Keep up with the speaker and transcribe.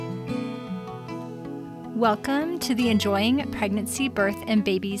Welcome to the Enjoying Pregnancy, Birth, and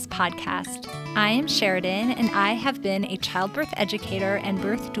Babies podcast. I am Sheridan, and I have been a childbirth educator and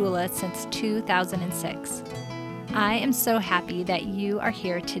birth doula since 2006. I am so happy that you are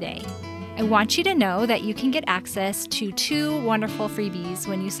here today. I want you to know that you can get access to 2 wonderful freebies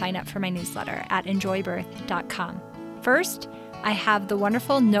when you sign up for my newsletter at enjoybirth.com. First, I have the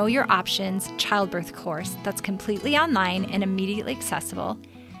wonderful Know Your Options childbirth course that's completely online and immediately accessible,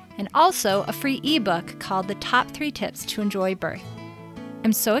 and also a free ebook called The Top 3 Tips to Enjoy Birth.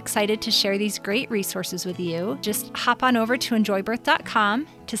 I'm so excited to share these great resources with you. Just hop on over to enjoybirth.com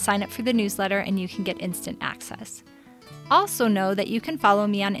to sign up for the newsletter and you can get instant access. Also know that you can follow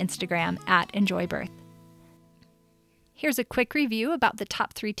me on Instagram at enjoybirth. Here's a quick review about the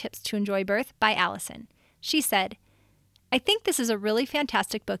top 3 tips to enjoy birth by Allison. She said, "I think this is a really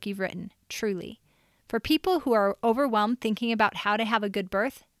fantastic book you've written, truly. For people who are overwhelmed thinking about how to have a good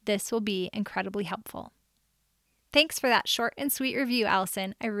birth, this will be incredibly helpful." Thanks for that short and sweet review,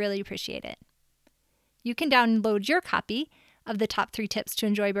 Allison. I really appreciate it. You can download your copy of the top 3 tips to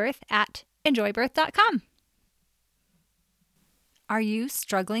enjoy birth at enjoybirth.com. Are you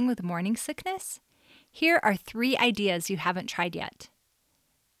struggling with morning sickness? Here are 3 ideas you haven't tried yet.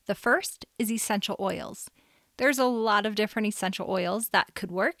 The first is essential oils. There's a lot of different essential oils that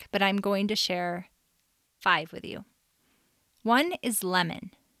could work, but I'm going to share 5 with you. 1 is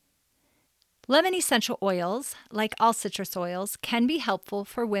lemon. Lemon essential oils, like all citrus oils, can be helpful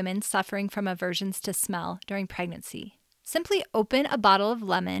for women suffering from aversions to smell during pregnancy. Simply open a bottle of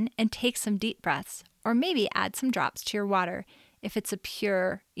lemon and take some deep breaths, or maybe add some drops to your water if it's a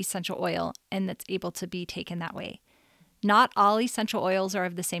pure essential oil and that's able to be taken that way. Not all essential oils are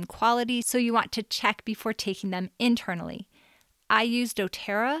of the same quality, so you want to check before taking them internally. I use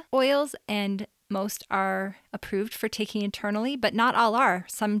doTERRA oils, and most are approved for taking internally, but not all are.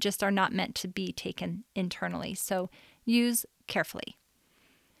 Some just are not meant to be taken internally, so use carefully.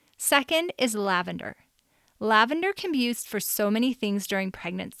 Second is lavender. Lavender can be used for so many things during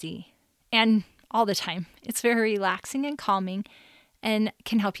pregnancy and all the time. It's very relaxing and calming and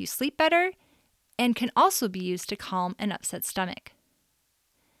can help you sleep better, and can also be used to calm an upset stomach.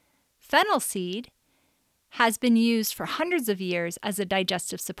 Fennel seed has been used for hundreds of years as a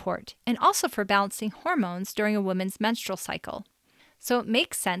digestive support and also for balancing hormones during a woman's menstrual cycle. So it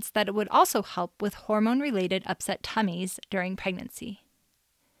makes sense that it would also help with hormone-related upset tummies during pregnancy.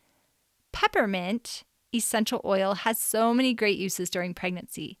 Peppermint essential oil has so many great uses during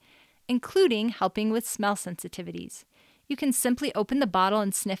pregnancy, including helping with smell sensitivities. You can simply open the bottle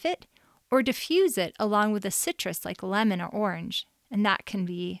and sniff it, or diffuse it along with a citrus like lemon or orange, and that can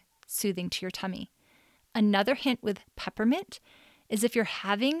be soothing to your tummy. Another hint with peppermint is if you're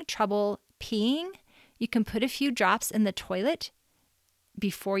having trouble peeing, you can put a few drops in the toilet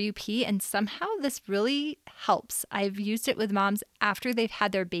before you pee, and somehow this really helps. I've used it with moms after they've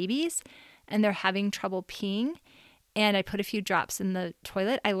had their babies and they're having trouble peeing, and I put a few drops in the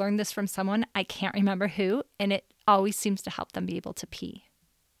toilet. I learned this from someone, I can't remember who, and it always seems to help them be able to pee.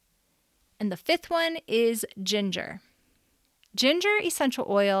 And the 5th one is ginger. Ginger essential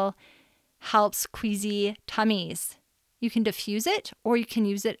oil helps queasy tummies. You can diffuse it, or you can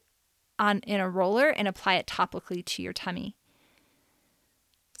use it in a roller and apply it topically to your tummy.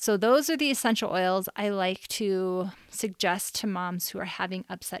 So those are the essential oils I like to suggest to moms who are having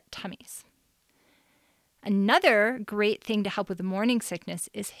upset tummies. Another great thing to help with morning sickness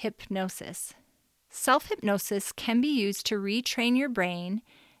is hypnosis. Self-hypnosis can be used to retrain your brain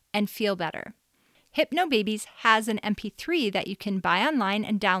and feel better. Hypnobabies has an MP3 that you can buy online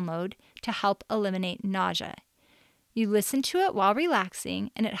and download to help eliminate nausea. You listen to it while relaxing,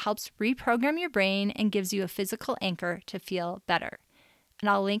 and it helps reprogram your brain and gives you a physical anchor to feel better. And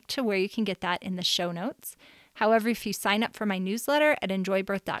I'll link to where you can get that in the show notes. However, if you sign up for my newsletter at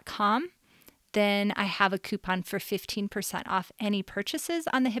enjoybirth.com, then I have a coupon for 15% off any purchases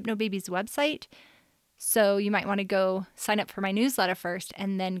on the Hypnobabies website. So you might want to go sign up for my newsletter first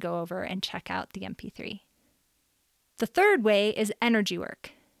and then go over and check out the MP3. The 3rd way is energy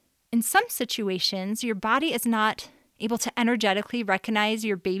work. In some situations, your body is not able to energetically recognize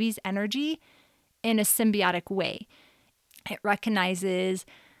your baby's energy in a symbiotic way. It recognizes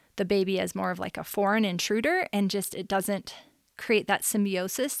the baby as more of like a foreign intruder, and just it doesn't create that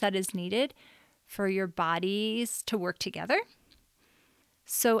symbiosis that is needed for your bodies to work together.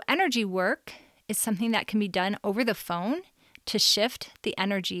 So energy work is something that can be done over the phone to shift the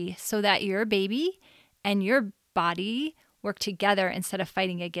energy so that your baby and your body work together instead of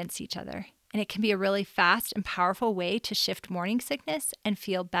fighting against each other. And it can be a really fast and powerful way to shift morning sickness and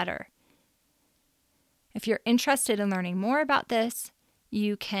feel better. If you're interested in learning more about this,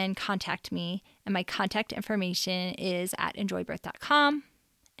 you can contact me and my contact information is at enjoybirth.com,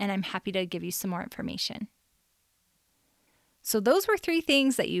 and I'm happy to give you some more information. So those were 3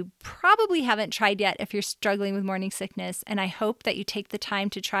 things that you probably haven't tried yet if you're struggling with morning sickness, and I hope that you take the time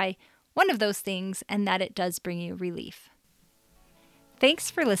to try one of those things and that it does bring you relief.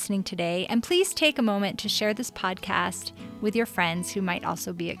 Thanks for listening today, and please take a moment to share this podcast with your friends who might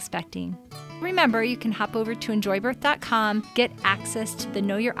also be expecting. Remember, you can hop over to enjoybirth.com, get access to the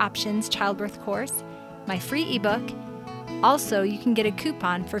Know Your Options childbirth course, my free ebook. Also, you can get a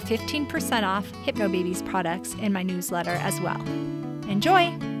coupon for 15% off Hypnobabies products in my newsletter as well.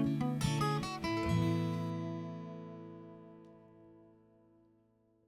 Enjoy!